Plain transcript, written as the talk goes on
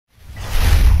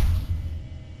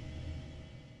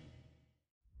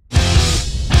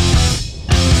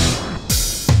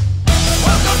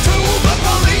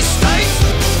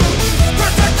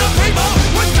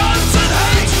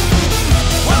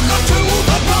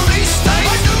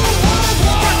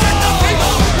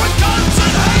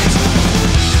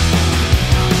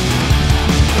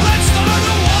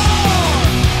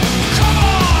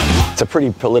It's a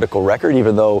pretty political record,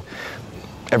 even though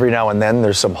every now and then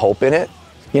there's some hope in it.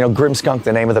 You know, GrimSkunk,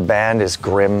 the name of the band is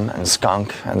Grim and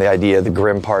Skunk, and the idea, the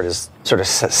grim part is sort of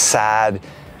sad,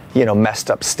 you know, messed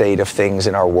up state of things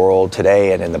in our world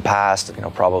today and in the past, you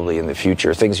know, probably in the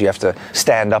future. Things you have to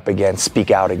stand up against, speak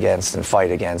out against, and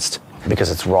fight against because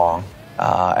it's wrong.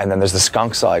 And then there's the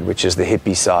skunk side, which is the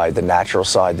hippie side, the natural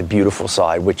side, the beautiful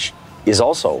side, which is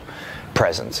also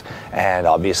present. And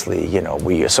obviously, you know,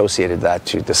 we associated that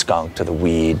to the skunk, to the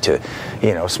weed, to,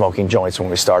 you know, smoking joints when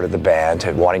we started the band,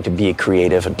 to wanting to be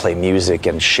creative and play music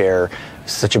and share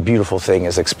such a beautiful thing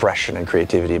as expression and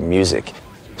creativity in music.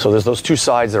 So there's those two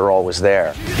sides that are always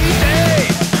there.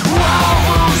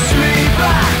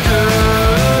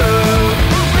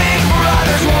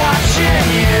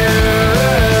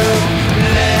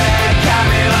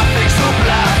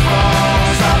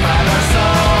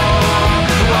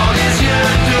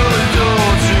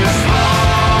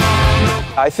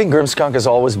 I think GrimSkunk has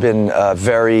always been a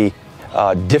very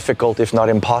difficult, if not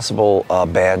impossible,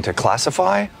 band to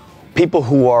classify. People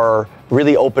who are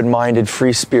really open-minded,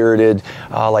 free-spirited,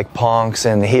 like punks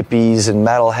and hippies and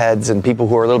metalheads, and people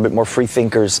who are a little bit more free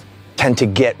thinkers tend to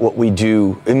get what we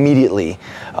do immediately.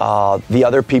 The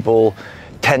other people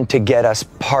tend to get us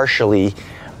partially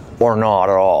or not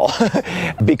at all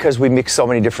because we mix so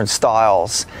many different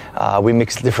styles, we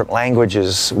mix different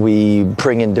languages, we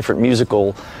bring in different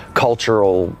musical,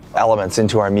 cultural elements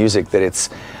into our music that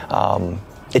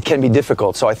it can be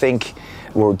difficult. So I think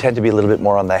we tend to be a little bit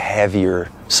more on the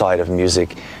heavier side of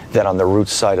music than on the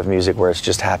roots side of music where it's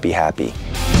just happy, happy.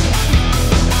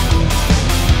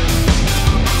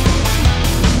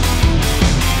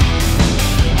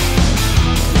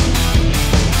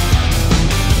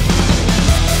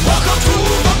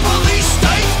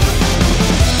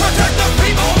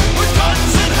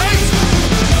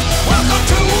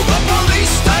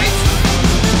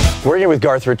 Working with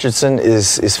Garth Richardson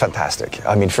is fantastic.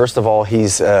 I mean, first of all,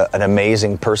 he's an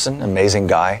amazing person, amazing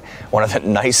guy, one of the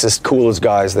nicest, coolest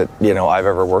guys that, you know, I've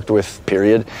ever worked with,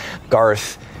 period.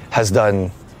 Garth has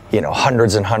done, you know,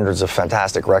 hundreds and hundreds of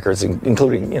fantastic records,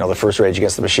 including, you know, the first Rage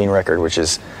Against the Machine record, which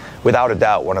is, without a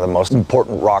doubt, one of the most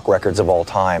important rock records of all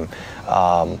time.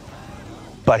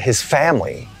 But his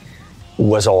family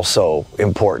was also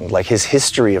important. Like, his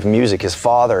history of music, his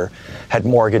father had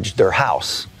mortgaged their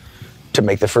house to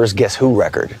make the first Guess Who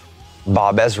record.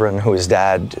 Bob Ezrin, who his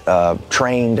dad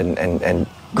trained and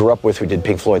grew up with, who did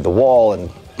Pink Floyd The Wall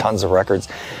and tons of records.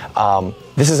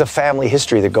 This is a family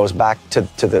history that goes back to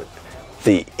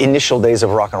the initial days of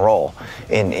rock and roll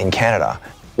in Canada.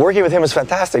 Working with him is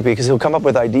fantastic because he'll come up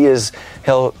with ideas,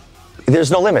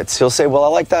 there's no limits. He'll say, well, I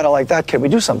like that, can we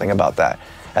do something about that?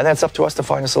 And then it's up to us to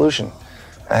find a solution.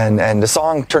 And the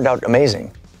song turned out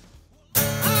amazing.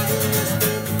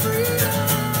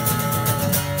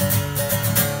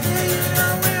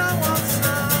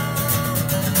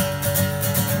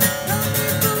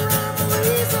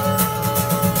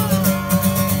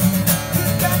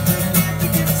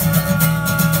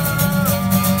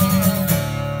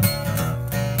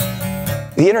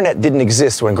 The internet didn't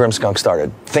exist when GrimSkunk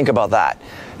started. Think about that.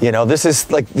 You know, this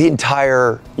is like the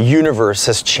entire universe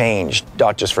has changed,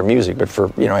 not just for music, but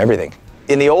for, you know, everything.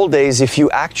 In the old days, if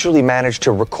you actually managed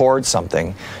to record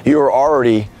something, you were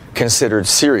already considered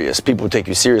serious. People would take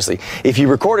you seriously. If you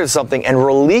recorded something and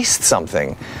released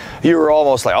something, you were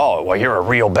almost like, oh, well, you're a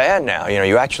real band now. You know,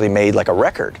 you actually made like a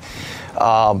record.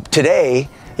 Today,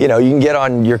 you know, you can get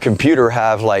on your computer,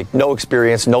 have like no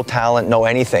experience, no talent, no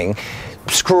anything,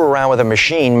 screw around with a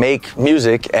machine, make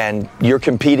music, and you're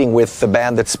competing with the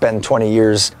band that spent 20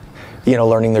 years, you know,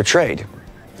 learning their trade.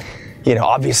 You know,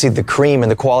 obviously the cream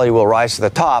and the quality will rise to the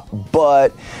top,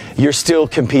 but you're still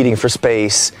competing for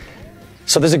space.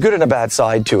 So there's a good and a bad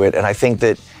side to it, and I think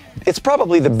that it's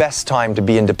probably the best time to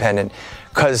be independent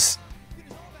because,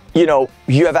 you know,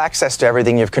 you have access to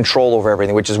everything, you have control over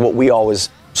everything, which is what we always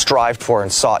strived for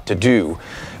and sought to do.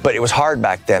 But it was hard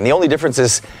back then. The only difference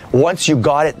is once you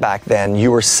got it back then, you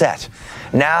were set.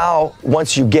 Now,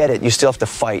 once you get it, you still have to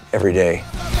fight every day.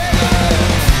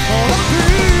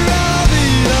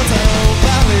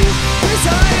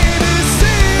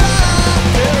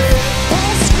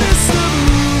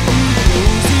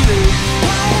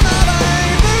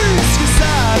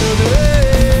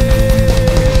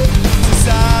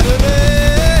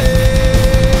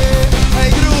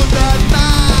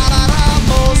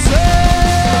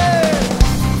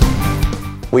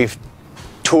 We've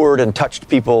toured and touched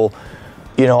people,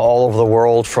 you know, all over the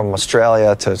world, from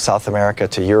Australia to South America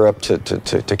to Europe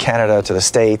to Canada to the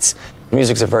States.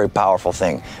 Music's a very powerful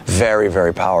thing, very,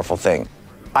 very powerful thing.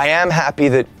 I am happy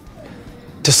that,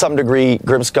 to some degree,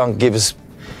 GrimSkunk gives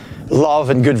love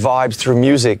and good vibes through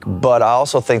music, but I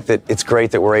also think that it's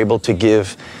great that we're able to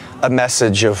give a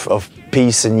message of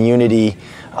peace and unity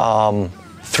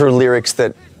through lyrics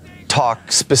that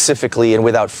talk specifically and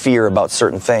without fear about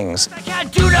certain things. I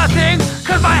can't do nothing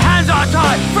cause my hands are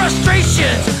tied.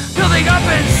 Frustrations building up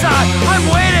inside. I'm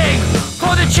waiting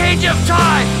for the change of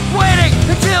tide. Waiting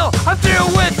until I'm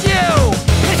through with you.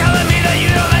 You're telling me that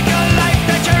you don't like your life,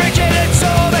 that you're a jaded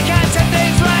soul that can't set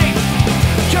things right.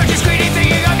 You're just greedy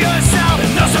thinking of yourself.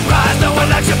 No surprise, no one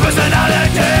likes your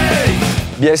personality.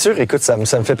 Bien sûr, écoute, ça me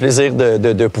fait plaisir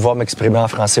de pouvoir m'exprimer en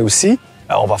français aussi.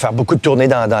 On va faire beaucoup de tournées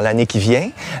dans l'année qui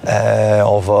vient.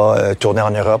 On va tourner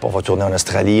en Europe, on va tourner en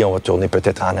Australie, on va tourner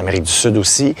peut-être en Amérique du Sud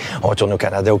aussi. On va tourner au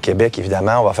Canada, au Québec,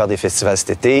 évidemment. On va faire des festivals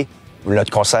cet été.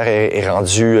 Notre concert est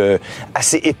rendu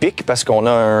assez épique parce qu'on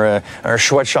a un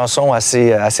choix de chansons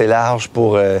assez large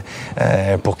pour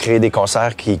créer des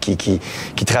concerts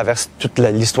qui traversent toute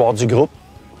l'histoire du groupe.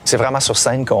 C'est vraiment sur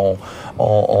scène qu'on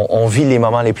vit les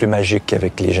moments les plus magiques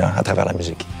avec les gens à travers la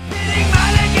musique.